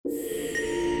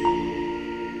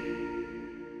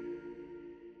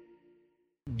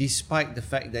despite the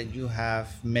fact that you have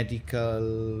medical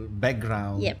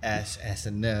background Yep. as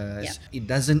a nurse, Yep. it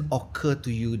doesn't occur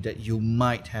to you that you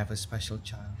might have a special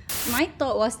child. My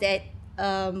thought was that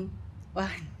well,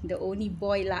 the only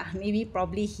boy lah, maybe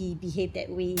probably he behaved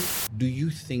that way. Do you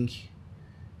think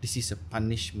this is a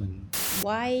punishment?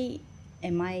 Why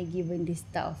am I given this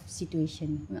type of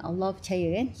situation? Allah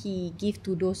percaya kan, He give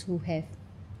to those who have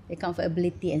the kind of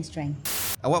ability and strength.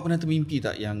 Awak pernah termimpi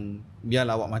tak yang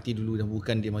biarlah awak mati dulu dan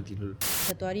bukan dia mati dulu?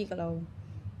 Satu hari kalau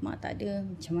mak tak ada,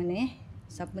 macam mana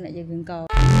siapa nak jaga kau?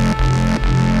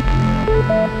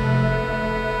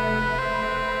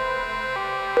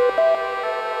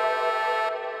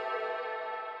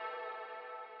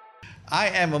 I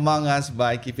am among us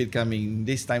by Keep It Coming.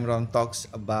 This time around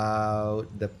talks about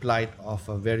the plight of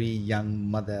a very young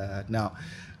mother. Now,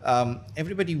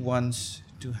 everybody wants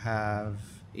to have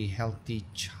a healthy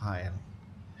child.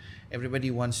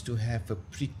 Everybody wants to have a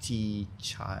pretty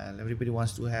child. Everybody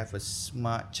wants to have a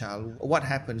smart child. What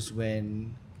happens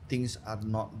when things are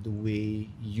not the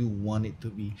way you want it to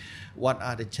be? What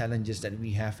are the challenges that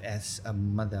we have as a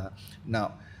mother?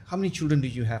 Now, how many children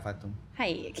do you have, Datum?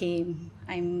 Hi, okay.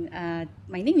 My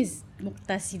name is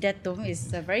Muqtasida Datum.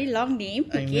 It's a very long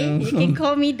name. I Okay, know. you can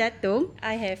call me Datum.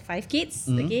 I have 5 kids.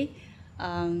 Okay,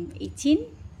 18,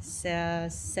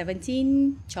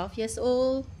 17, 12 years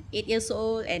old, 8 years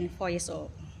old, and 4 years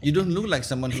old. You don't look like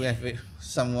someone who have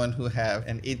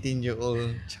an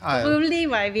 18-year-old child. Probably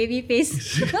my baby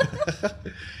face.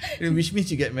 Which means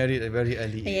you get married at a very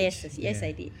early age. Yes,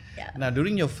 I did. Yeah. Now,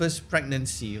 during your first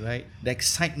pregnancy, right, the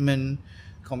excitement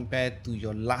compared to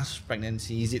your last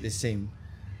pregnancy, is it the same?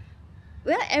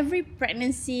 Well, every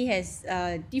pregnancy has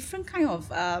different kind of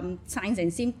signs and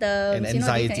symptoms, And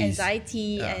anxieties. different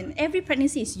anxiety, Yeah. and every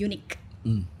pregnancy is unique.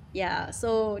 Yeah,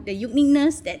 so the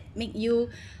uniqueness that make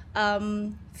you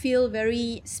feel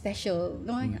very special.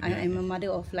 I'm a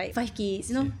mother of like 5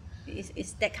 kids.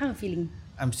 It's that kind of feeling.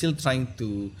 I'm still trying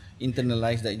to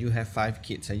internalize that you have 5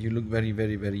 kids and you look very,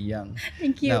 very, very young.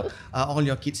 Thank you. Now, are all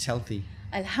your kids healthy?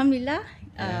 Alhamdulillah,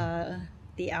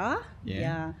 they are.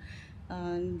 Yeah.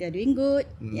 They're doing good.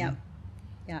 Yeah.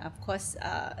 Of course,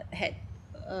 had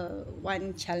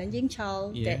one challenging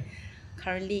child that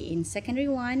currently in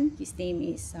secondary 1. His name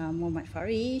is Muhammad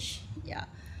Farish. Yeah.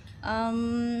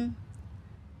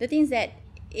 The thing is that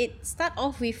it start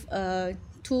off with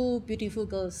 2 beautiful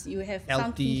girls. You have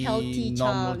something healthy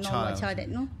normal child that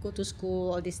go to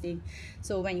school, all this thing.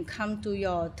 So when you come to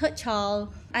your 3rd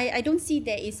child, I don't see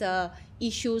there is a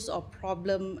issues or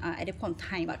problem at that point in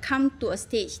time. But come to a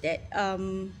stage that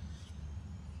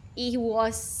he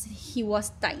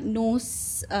was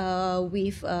diagnosed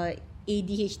with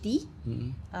ADHD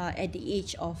at the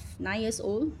age of 9 years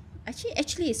old.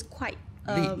 Actually, it's quite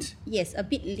late. Yes, a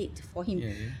bit late for him.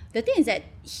 Yeah. The thing is that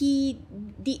he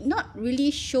did not really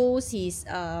show his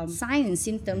signs and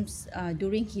symptoms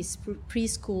during his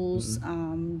preschools,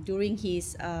 during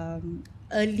his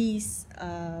early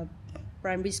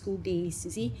primary school days,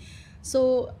 you see.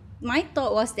 So my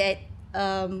thought was that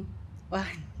well,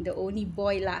 the only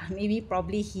boy lah, maybe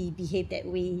probably he behaved that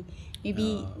way.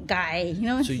 Maybe guy,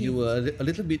 So you were a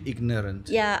little bit ignorant.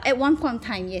 Yeah, at one point in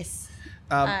time, yes.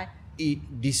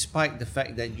 Despite the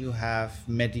fact that you have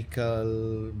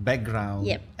medical background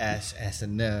Yep. as a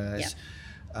nurse,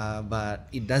 but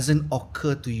it doesn't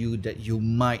occur to you that you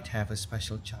might have a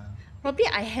special child. Probably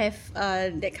I have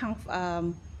that kind of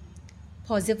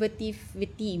positivity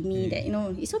in me that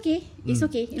it's okay, it's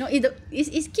okay.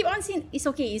 It's keep on saying it's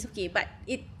okay, but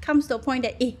it comes to a point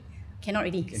that cannot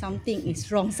really. Something is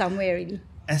wrong somewhere already.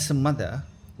 As a mother,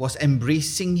 was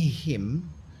embracing him,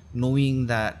 knowing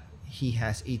that he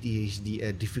has ADHD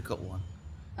a difficult one?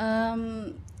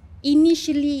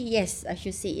 Initially, yes, I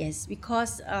should say yes,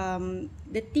 because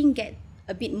the thing get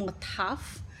a bit more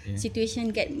tough.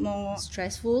 Situation get more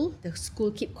stressful. The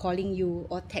school keep calling you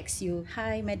or text you,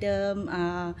 "Hi, madam,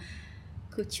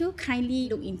 could you kindly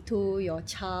look into your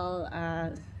child?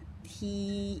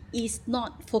 He is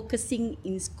not focusing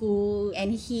in school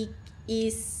and he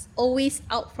is always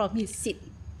out from his seat."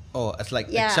 Oh, it's like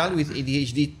a child with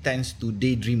ADHD tends to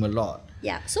daydream a lot.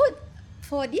 Yeah. So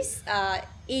for this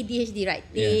ADHD, right,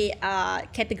 they are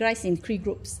categorized in 3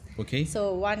 groups. Okay.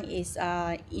 So one is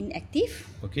inactive.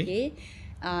 Okay.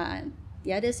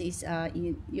 The others is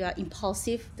you are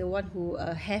impulsive, the one who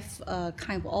have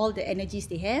kind of all the energies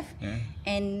they have.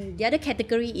 And the other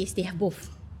category is they have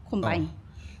both combined.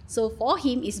 So for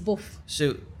him, it's both.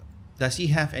 So does he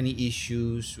have any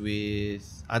issues with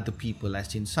other people?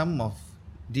 As in some of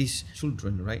these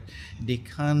children, right, they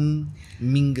can't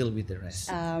mingle with the rest.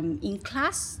 In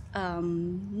class,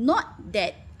 not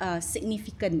that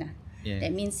significant. Yeah.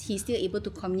 That means he's still able to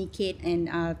communicate and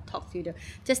talk to the.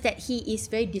 Just that he is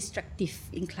very distractive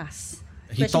in class.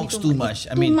 He talks too much.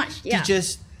 I Too mean, much, yeah.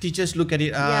 teachers look at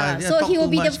it. They So talk he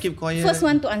will too be much, the keep quiet. first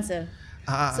one to answer.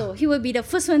 So he will be the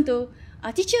first one to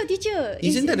teacher.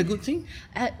 Isn't that a good thing?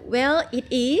 Well, it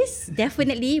is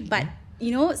definitely, but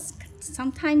you know,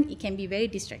 sometimes it can be very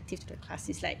distractive to the class.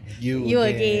 It's like you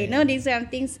again. No, these kind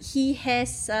of things. He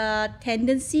has a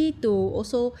tendency to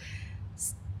also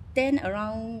stand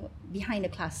around behind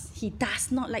the class. He does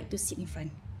not like to sit in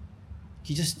front.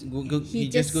 He just go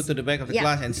to the back of the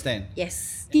class and stand.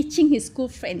 Yes, teaching his school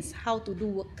friends how to do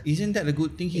work. Isn't that a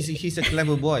good thing? He's a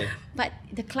clever boy. But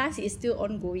the class is still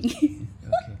ongoing.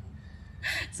 Okay.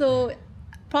 So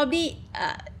probably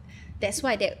that's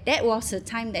why that was the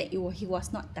time that he was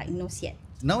not diagnosed yet.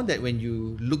 Now that when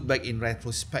you look back in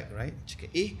retrospect, right? Cakap,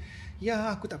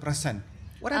 aku tak perasan.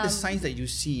 What are the signs that you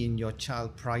see in your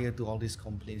child prior to all these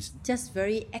complaints? Just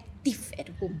very active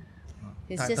at home.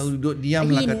 Tak tahu duduk diam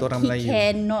lah kata orang Melayu.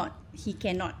 He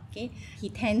cannot. Okay,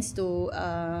 he tends to.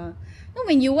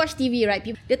 When you watch TV, right?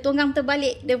 Dia tunggang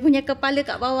terbalik, dia punya kepala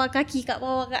kat bawah, kaki kat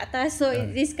bawah, kat atas. So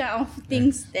this kind of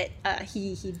things that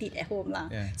he did at home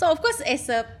lah. Yeah. So of course, as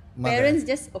a parents,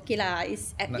 just okay lah.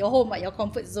 It's at your home, at your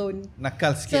comfort zone.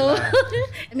 Nakal sikit So lah.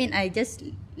 I mean, I just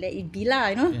let it be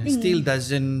lah. You know. Yeah. Still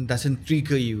doesn't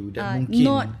trigger you. That mungkin.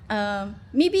 Not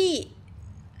maybe.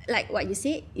 Like what you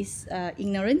say is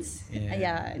ignorance.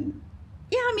 Yeah,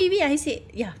 maybe I say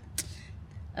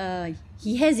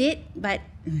he has it, but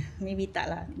maybe tak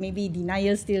lah. Maybe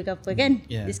denial still ke apa kan?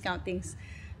 This kind of things.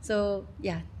 So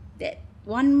that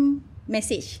one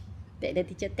message that the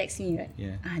teacher texts me, right?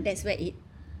 That's where it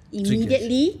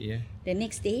immediately the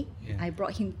next day I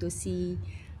brought him to see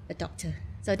a doctor.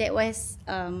 So that was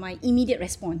my immediate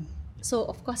response. So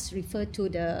of course refer to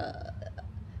the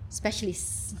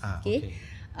specialists. Okay.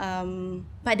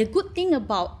 But the good thing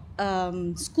about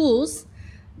schools,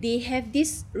 they have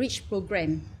this rich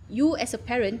program. You as a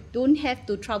parent don't have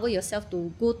to trouble yourself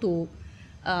to go to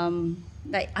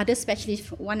like other specialists,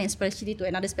 one specialist to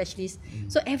another specialist.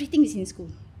 So everything is in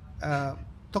school.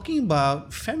 Talking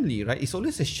about family, right? It's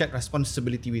always a shared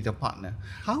responsibility with your partner.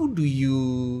 How do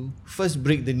you first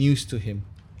break the news to him?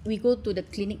 We go to the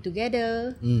clinic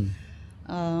together.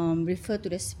 Refer to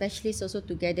the specialist also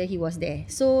together. He was there.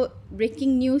 So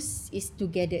breaking news is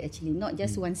together actually, not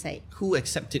just one side. Who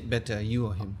accept it better, you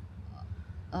or him?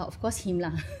 Of course him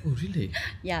lah. Oh really?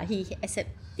 Yeah, he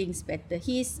accept things better.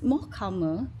 He is more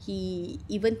calmer. He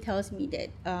even tells me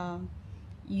that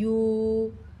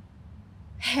you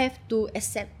have to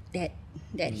accept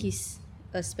that he's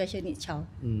a special needs child.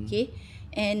 Okay,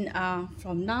 and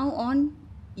from now on,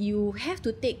 you have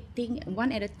to take things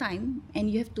one at a time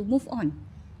and you have to move on.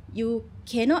 You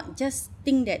cannot just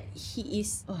think that he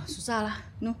is susah lah,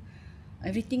 no,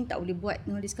 everything tak boleh buat,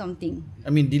 no, this kind of thing.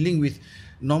 I mean, dealing with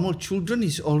normal children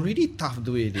is already tough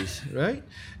the way it is, right?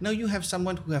 Now you have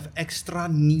someone who have extra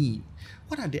need.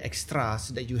 What are the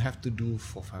extras that you have to do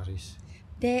for Faris?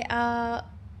 There are,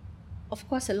 of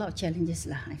course, a lot of challenges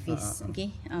lah I face.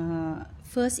 Okay,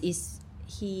 first is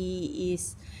he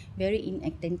is very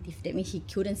inattentive. That means he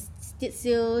couldn't sit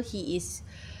still. He is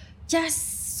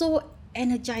just so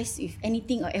energized with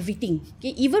anything or everything.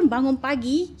 Okay, even bangun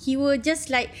pagi, he will just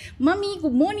like, "Mommy,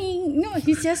 good morning." No,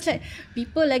 he's just like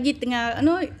people lagi tengah,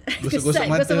 gosok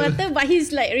mata, but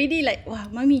he's like already like,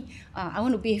 "Wow, mommy, I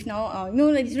want to bathe now."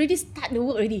 Like he's already start the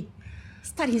work already.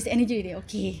 Start his energy already.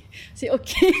 Okay, say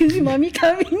okay, mommy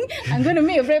coming. I'm going to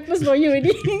make a breakfast for you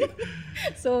already.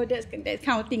 So that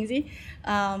kind of thing. See,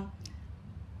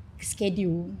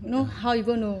 schedule. How you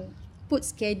going to put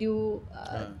schedule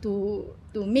to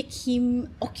make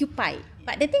him occupied.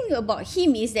 But the thing about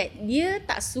him is that dia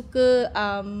tak suka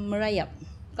merayap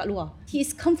kat luar. He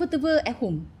is comfortable at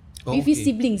home with his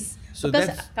siblings. So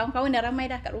because kawan-kawan dah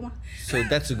ramai dah kat rumah. So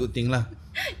that's a good thing lah.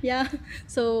 Yeah.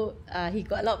 So he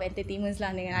got a lot of entertainments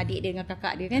lah dengan adik dia, dengan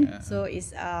kakak dia kan. So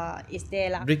it's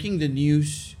there lah. Breaking the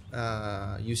news,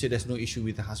 you say there's no issue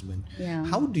with the husband. Yeah.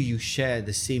 How do you share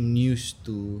the same news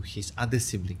to his other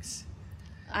siblings?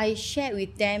 I share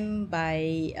with them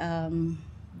by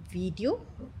video.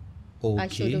 Okay. I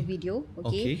show the video.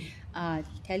 Okay.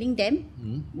 Telling them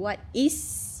what is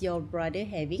your brother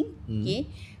having.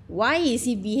 Okay. Why is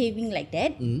he behaving like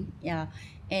that? Yeah.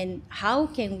 And how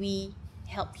can we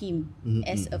help him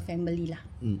as a family lah?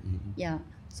 Yeah.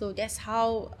 So that's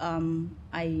how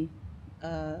I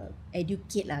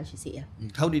educate lah, I should say.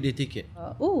 How did they take it?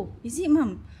 Is it,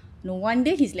 mom? No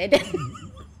wonder he's like that.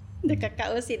 The kakak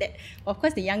will say that. Of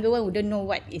course, the younger one wouldn't know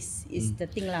what is the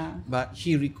thing lah. But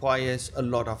he requires a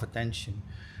lot of attention.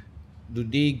 Do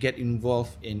they get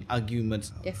involved in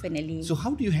arguments? Definitely. So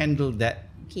how do you handle that?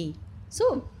 Okay.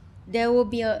 So there will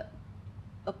be a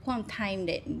point time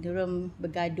that diorang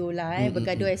bergaduh lah,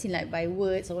 bergaduh as in like by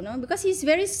words or no, because he's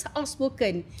very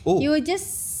outspoken. Oh. He will just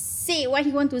say what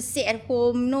he want to say at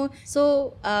home, no.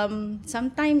 So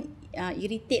sometimes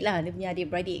irritate lah dia punya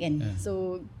adik-beradik kan.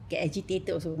 So get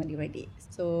agitated also dengan adik-beradik.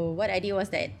 So what I did was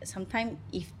that sometimes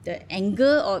if the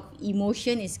anger or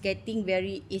emotion is getting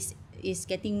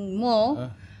getting more,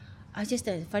 I just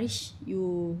tell Farish,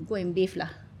 you go and bathe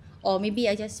lah. Or maybe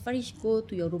I just, Farish, go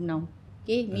to your room now.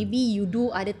 Okay, maybe you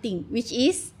do other thing, which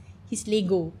is his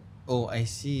Lego. Oh, I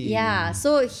see. Yeah,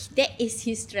 so that is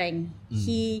his strength.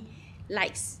 He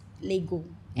likes Lego.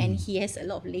 And he has a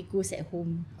lot of Legos at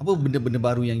home. Apa benda-benda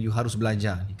baru yang you harus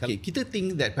belajar ni? Okay, kita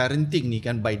think that parenting ni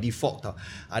kan by default tau.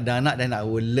 Ada anak dan I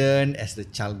will learn as the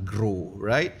child grow,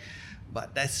 right?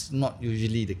 But that's not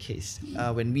usually the case.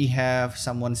 When we have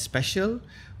someone special,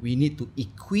 we need to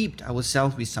equip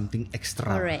ourselves with something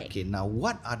extra. Correct. Okay, now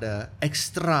what are the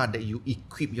extra that you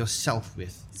equip yourself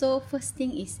with? So first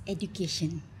thing is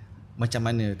education. Macam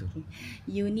mana tu?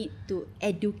 You need to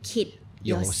educate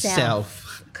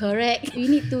yourself. Correct.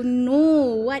 You need to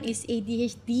know what is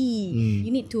ADHD.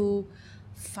 You need to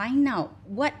find out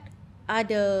what are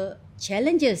the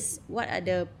challenges, what are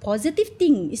the positive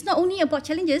things. It's not only about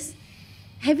challenges.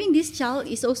 Having this child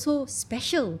is also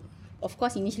special. Of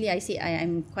course, initially I said I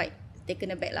am quite taken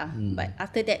aback lah. But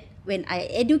after that, when I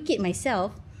educate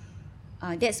myself,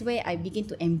 that's where I begin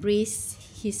to embrace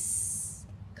his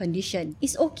condition.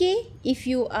 It's okay if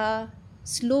you are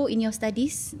slow in your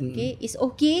studies. Okay, it's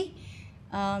okay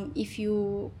if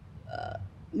you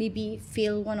maybe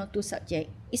fail one or two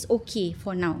subject. It's okay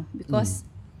for now because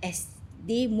as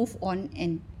they move on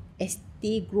and as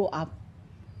they grow up,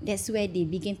 that's where they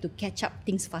begin to catch up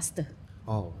things faster.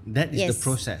 Oh, that is the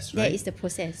process, right? That is the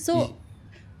process. So,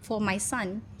 for my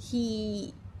son,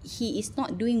 he is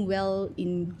not doing well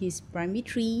in his primary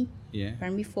 3,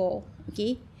 primary 4,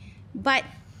 okay? But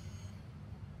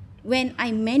when I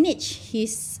manage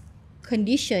his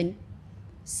condition,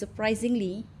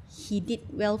 surprisingly, he did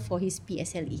well for his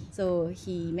PSLE. So,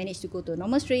 he managed to go to a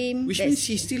normal stream. Which means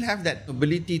he still have that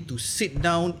ability to sit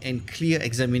down and clear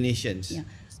examinations. Yeah.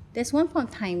 There's one point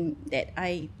in time that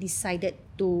I decided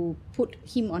to put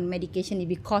him on medication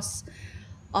because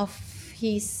of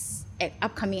his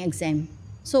upcoming exam.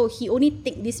 So he only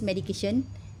take this medication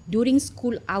during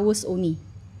school hours only.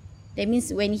 That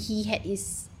means when he had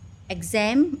his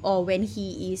exam or when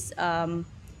he is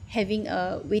having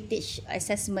a weightage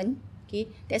assessment, okay,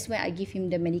 that's where I give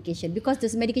him the medication because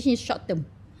this medication is short term.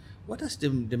 What does the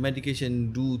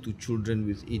medication do to children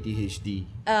with ADHD?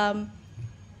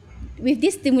 With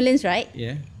these stimulants, right?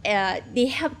 They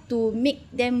help to make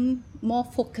them more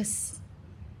focused.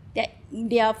 That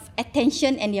their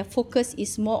attention and their focus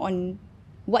is more on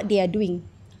what they are doing.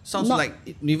 Sounds like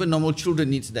even normal children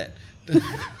needs that.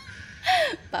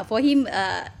 But for him,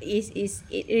 it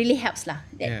really helps lah.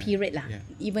 That period lah.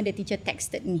 Even the teacher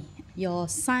texted me, your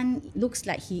son looks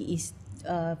like he is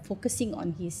focusing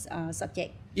on his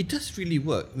subject. It does really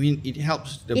work. I mean, it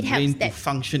helps the brain to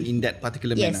function in that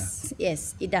particular manner.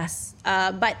 Yes, it does.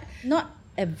 But not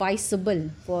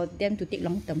advisable for them to take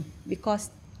long term because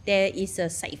there is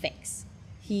a side effects.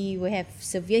 He will have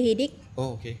severe headache.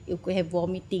 Oh, okay. He could have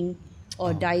vomiting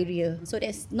or diarrhea. So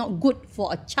that's not good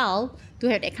for a child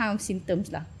to have that kind of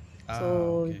symptoms lah.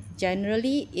 So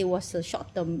generally, it was a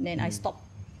short term. Then I stopped.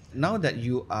 Now that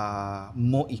you are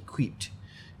more equipped,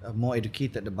 more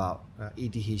educated about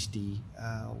ADHD,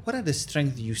 what are the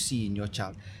strengths you see in your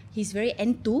child? He's very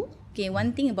enthused. Okay,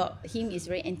 one thing about him is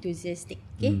very enthusiastic.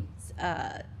 Okay,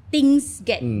 things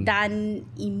get done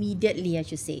immediately, I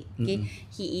should say. Okay,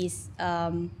 he is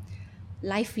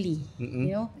lively.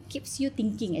 You know, keeps you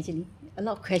thinking. Actually, a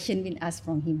lot of questions been asked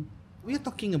from him. We are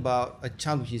talking about a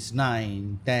child which is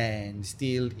 9, 10,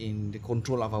 still in the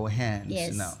control of our hands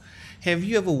now. Have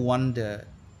you ever wondered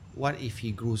what if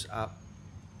he grows up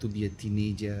to be a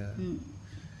teenager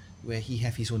where he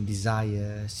have his own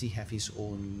desires, he have his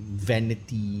own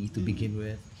vanity to begin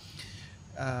with?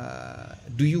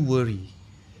 Do you worry?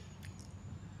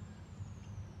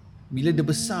 Bila dia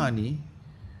besar ni,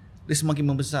 dia semakin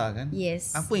membesar kan?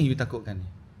 Yes. Apa yang you takutkan ni?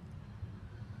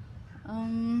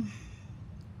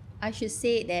 I should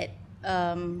say that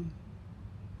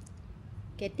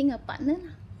getting a partner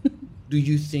lah. Do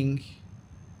you think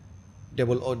there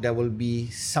will be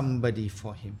somebody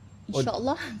for him?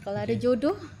 InsyaAllah kalau ada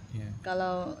jodoh,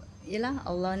 kalau yalah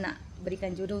Allah nak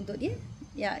berikan jodoh untuk dia,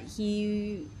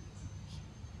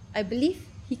 I believe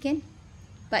he can.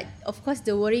 But of course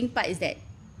the worrying part is that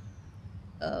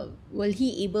will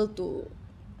he able to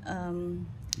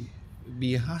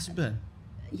Be a husband.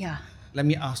 Yeah. Let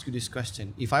me ask you this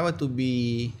question. If I were to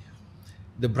be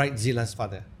the bridezilla's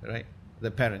father, right?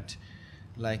 The parent.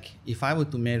 Like, if I were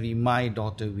to marry my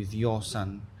daughter with your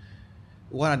son,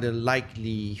 what are the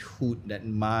likelihood that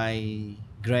my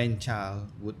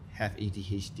grandchild would have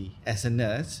ADHD? As a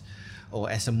nurse or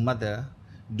as a mother,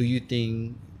 do you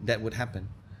think that would happen?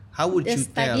 How would The you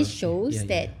tell? study shows Yeah,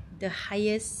 that yeah. the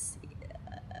highest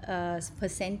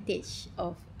percentage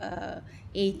of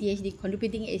ADHD,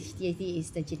 contributing ADHD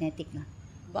is the genetic lah.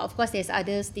 But of course, there's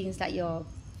other things like your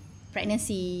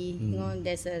pregnancy, you know,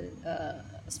 there's a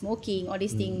smoking, all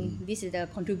these things. This is the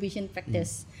contribution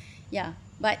factors. Yeah,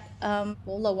 but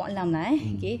Wallahu a'lam lah,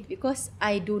 okay, because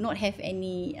I do not have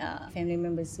any family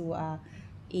members who are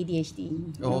ADHD.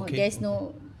 You know, okay. there's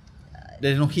no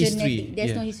There's no history. genetic,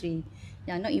 there's yeah. no history.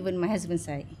 Yeah, not even my husband's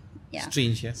side. Yeah.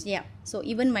 Strange, yeah. Yeah. So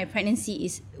even my pregnancy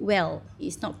is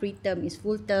it's not preterm, it's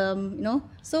full term, you know.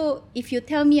 So if you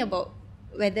tell me about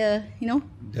whether, you know,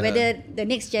 whether the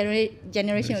next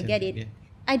generation will get it, yeah.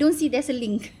 I don't see there's a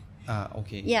link.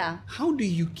 Okay. Yeah. How do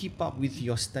you keep up with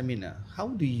your stamina? How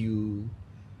do you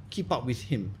keep up with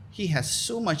him? He has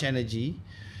so much energy,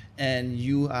 and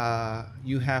you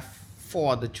have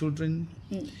 4 other children.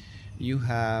 You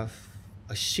have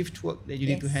a shift work that you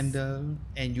need to Yes. handle,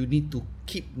 and you need to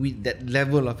keep with that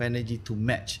level of energy to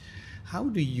match. How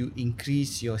do you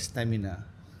increase your stamina?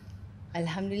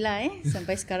 Alhamdulillah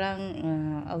sampai sekarang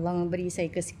Allah memberi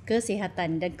saya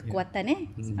kesihatan dan kekuatan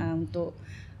untuk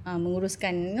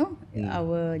menguruskan, you know,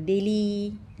 our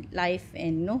daily life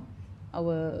and, you know,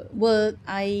 our work.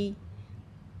 I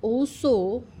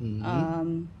also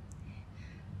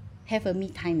have a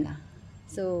me time lah.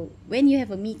 So when you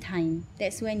have a me time,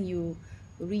 that's when you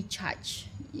recharge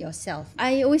yourself.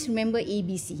 I always remember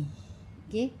ABC.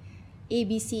 Okay,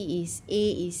 ABC is A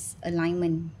is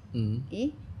alignment.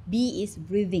 Okay, B is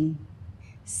breathing,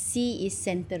 C is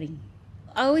centering.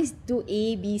 I always do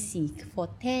ABC for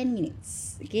 10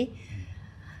 minutes. Okay,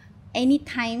 any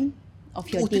time of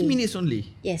your day. 10 minutes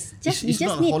only. Yes, It's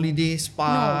not a holiday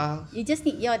spa. No, you just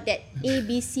need your that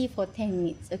ABC for 10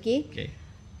 minutes. Okay. Okay.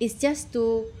 It's just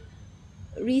to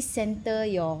recenter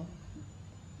your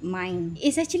mind.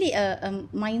 It's actually a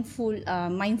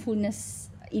mindfulness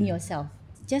in yourself.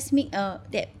 Just make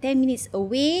that 10 minutes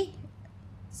away.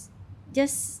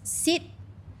 Just sit,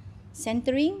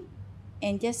 centering,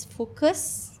 and just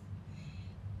focus.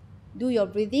 Do your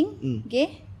breathing.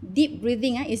 Okay, deep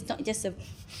breathing. It's not just a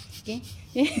okay.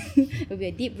 It will be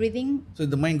a deep breathing. So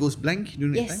the mind goes blank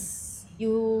during that time? Yes,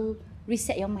 you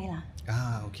reset your mind lah.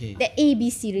 Okay. That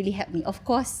ABC really helped me. Of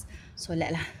course,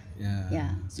 solat lah.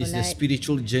 Yeah, It's the solat.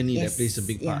 spiritual journey that Yes, plays a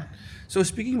big part. yeah. So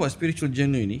speaking about spiritual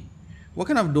journey ni,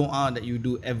 what kind of doa that you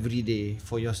do every day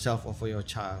for yourself or for your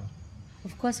child?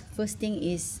 Of course, first thing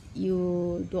is you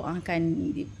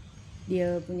doakan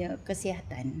dia punya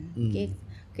kesihatan. Okay,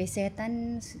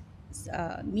 kesihatan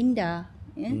minda,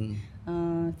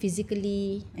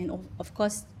 physically, and of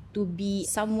course to be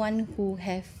someone who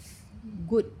have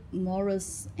good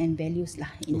morals and values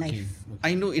lah in life.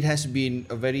 I know it has been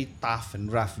a very tough and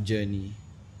rough journey,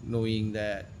 knowing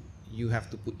that you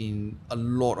have to put in a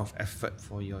lot of effort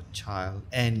for your child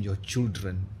and your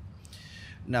children.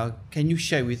 Now, can you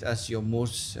share with us your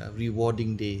most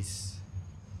rewarding days?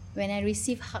 When I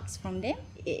receive hugs from them,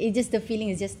 it just, the feeling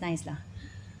is just nice lah.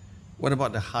 What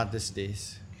about the hardest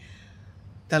days?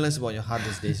 Tell us about your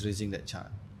hardest days raising that child.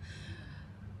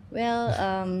 Well,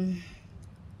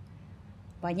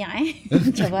 banyak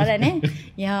cabaran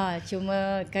Ya,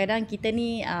 cuma kadang kita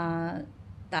ni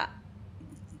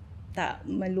tak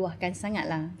meluahkan sangat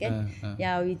lah kan.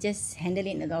 Yeah, we just handle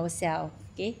it ourselves.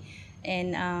 Okay.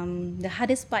 And the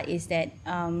hardest part is that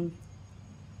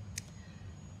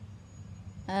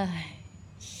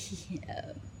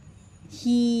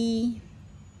he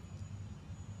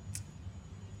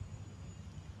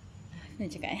nak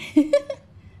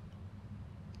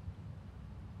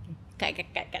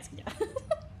cakap kat sekejap.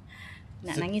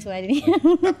 Nak nangis pun ada ni.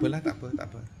 Tak apalah, tak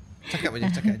apa. Cakap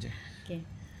aja.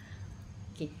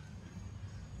 Okay.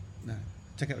 Nah,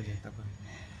 cakap aja, tak apa.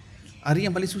 Hari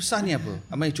yang paling susah ni apa?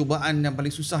 Cubaan yang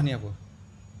paling susah ni apa?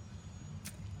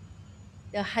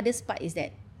 The hardest part is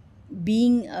that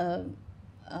being a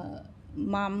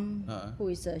mom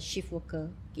who is a shift worker,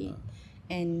 okay,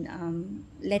 and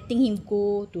letting him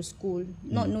go to school,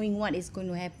 not knowing what is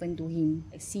going to happen to him,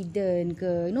 accident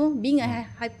ke, you know, being a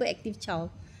hyperactive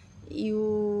child,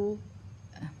 you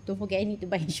don't forget I need to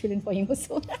buy insurance for him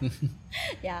also.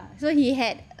 Yeah, so he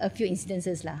had a few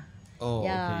incidences lah. Oh,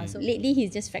 yeah, okay. so lately he's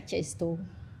just fractured his toe.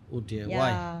 Oh dear, Yeah.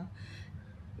 why?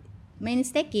 main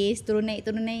staircase, turun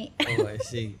naik. Oh, I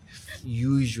see.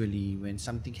 Usually, when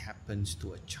something happens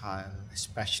to a child,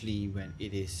 especially when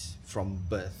it is from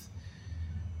birth,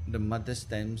 the mother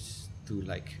tends to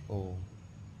like, oh,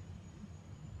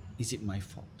 is it my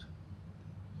fault?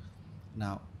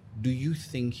 Now, do you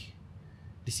think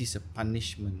this is a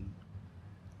punishment?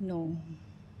 No,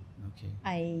 Okay.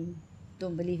 I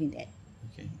don't believe in that.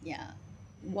 Okay. Yeah.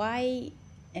 Why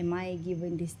am I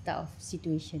given this tough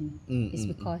situation? It's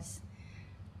because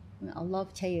Allah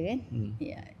percaya kan?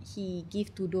 Yeah, He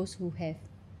give to those who have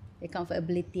the comfort,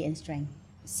 ability and strength.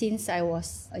 Since I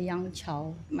was a young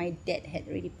child, my dad had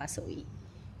already passed away.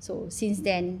 So since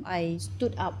then, I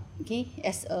stood up, okay,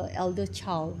 as a elder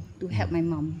child to help my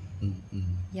mom.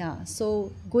 Yeah,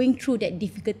 so going through that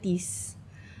difficulties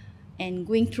and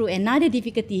going through another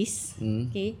difficulties,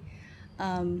 okay,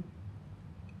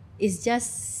 is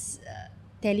just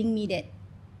telling me that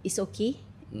it's okay,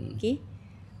 okay.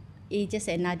 It's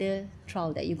just another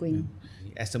trial that you're going.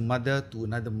 As a mother to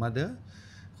another mother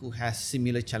who has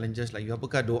similar challenges like you,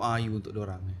 apakah doa you untuk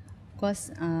dorang? Of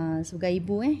course, sebagai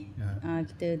ibu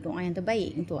kita doa yang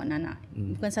terbaik untuk anak-anak.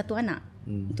 Bukan satu anak,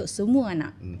 untuk semua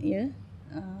anak. Ya,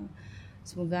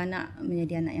 semoga anak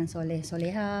menjadi anak yang soleh,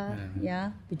 soleha,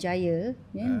 ya, berjaya,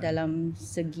 ya, dalam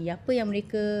segi apa yang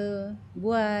mereka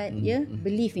buat, ya,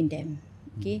 believe in them,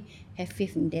 okay, have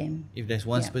faith in them. If there's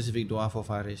one specific doa for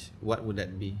Faris, what would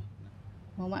that be?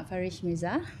 Muhammad Farish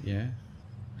Mirza, Yeah.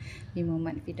 bin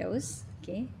Muhammad Firdaus,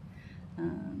 okay.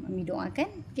 Mami doakan,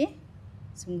 okay,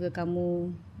 semoga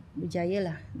kamu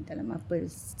berjayalah dalam apa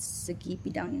segi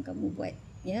bidang yang kamu buat,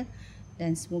 ya,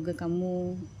 dan semoga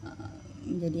kamu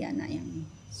menjadi anak yang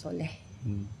soleh.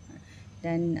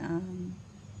 Dan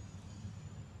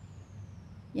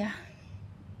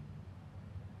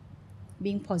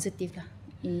being positive lah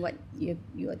in what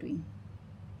you are doing.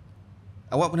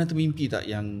 Awak pernah termimpi tak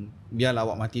yang biarlah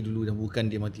awak mati dulu dan bukan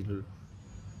dia mati dulu?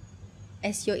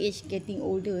 As your age getting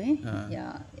older,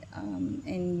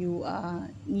 and you are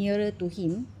nearer to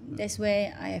him, that's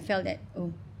where I felt that,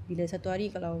 oh, bila satu hari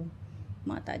kalau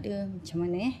mak tak ada, macam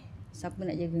mana siapa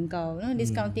nak jaga engkau,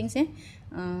 this kind of things,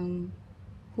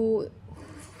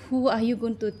 who are you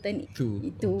going to turn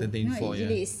Itu for,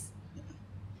 usually is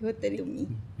you turn to me.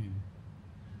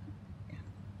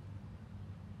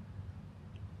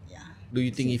 Do you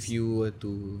think if you were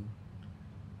to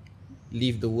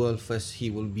leave the world first, he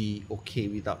will be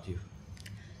okay without you?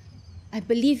 I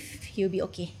believe he'll be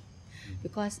okay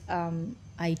because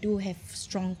I do have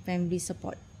strong family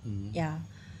support. Yeah,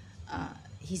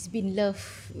 he's been loved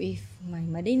with my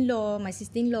mother-in-law, my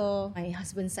sister-in-law, my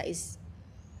husband's side is,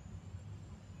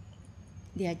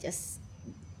 they are just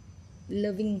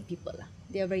loving people lah.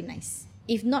 They are very nice.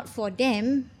 If not for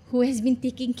them, who has been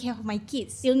taking care of my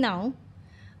kids till now,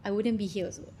 I wouldn't be here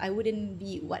also. I wouldn't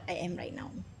be what I am right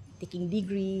now. Taking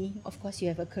degree, of course you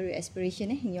have a career aspiration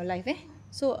in your life.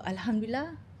 So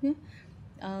Alhamdulillah,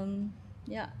 I'm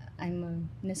a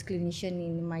nurse clinician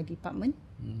in my department.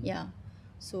 Yeah,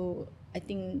 so I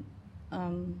think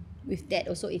with that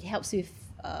also it helps with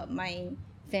my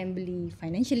family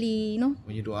financially.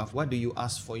 When you do ask, what do you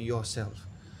ask for yourself?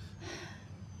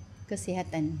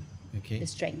 Kesihatan, Okay. the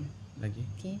strength. Lagi?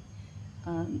 Okay.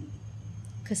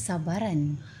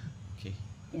 Kesabaran. Okay.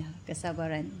 Yeah,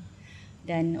 kesabaran.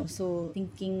 Dan also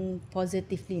thinking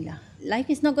positively lah.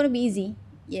 Life is not going to be easy,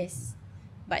 yes.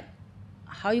 But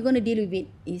how you going to deal with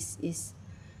it is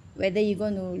whether you're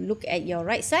going to look at your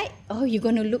right side or you're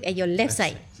going to look at your left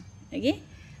side. Okay?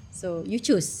 So you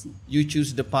choose. You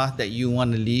choose the path that you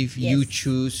want to live. Yes. You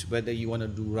choose whether you want to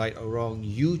do right or wrong.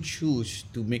 You choose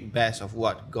to make best of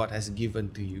what God has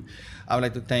given to you. I would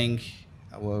like to thank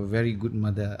our very good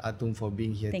mother, Atum, for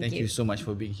being here. Thank you you so much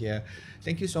for being here.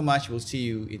 Thank you so much. We'll see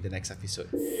you in the next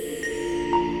episode.